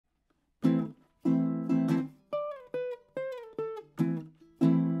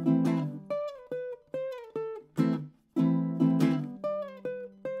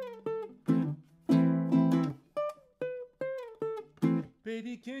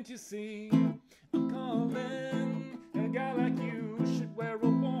Baby, can't you see I'm calling? A guy like you should wear a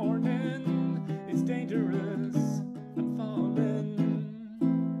warning. It's dangerous, I'm falling.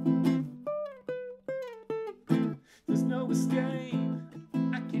 There's no escape,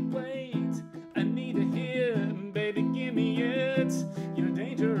 I can't wait. I need a hit, baby, give me it. You're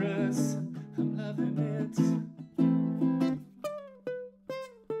dangerous, I'm loving it.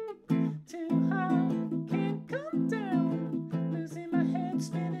 Too high, can't come down. Losing my head,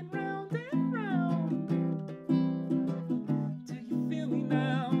 spinning round and round. Do you feel me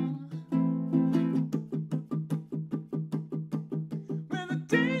now? With the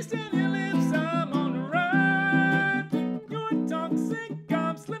taste of your lips, I'm on the run. You're toxic,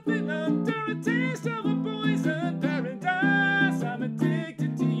 I'm slipping under a taste of a poison paradise. I'm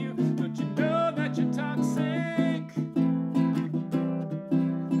addicted to you, don't you know that you're toxic?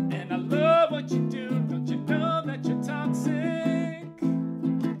 And I love what you do, don't you know that you're toxic?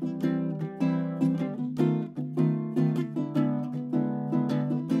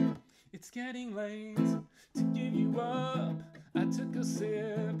 It's getting late to give you up. I took a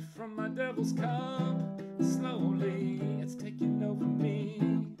sip from my devil's cup. Slowly, it's taking over me.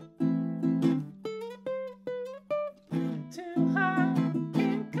 Too high,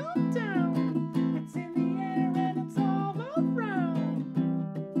 can't come down. It's in the air and it's all around.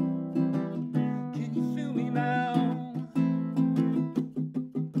 Can you feel me now?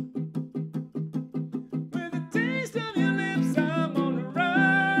 With the taste of your lips, I'm on the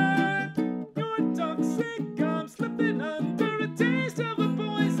run. You're toxic, I'm slipping under a taste of a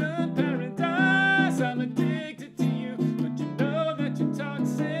poison paradise. I'm addicted to you, don't you know that you're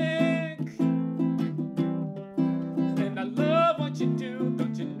toxic? And I love what you do,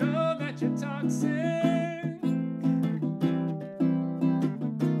 don't you know that you're toxic?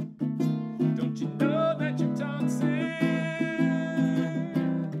 Don't you know that you're toxic?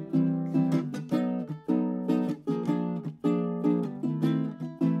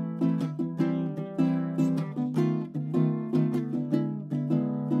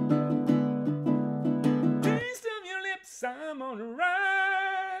 Taste of your lips, I'm on a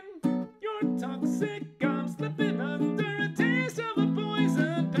run. You're toxic, I'm slipping under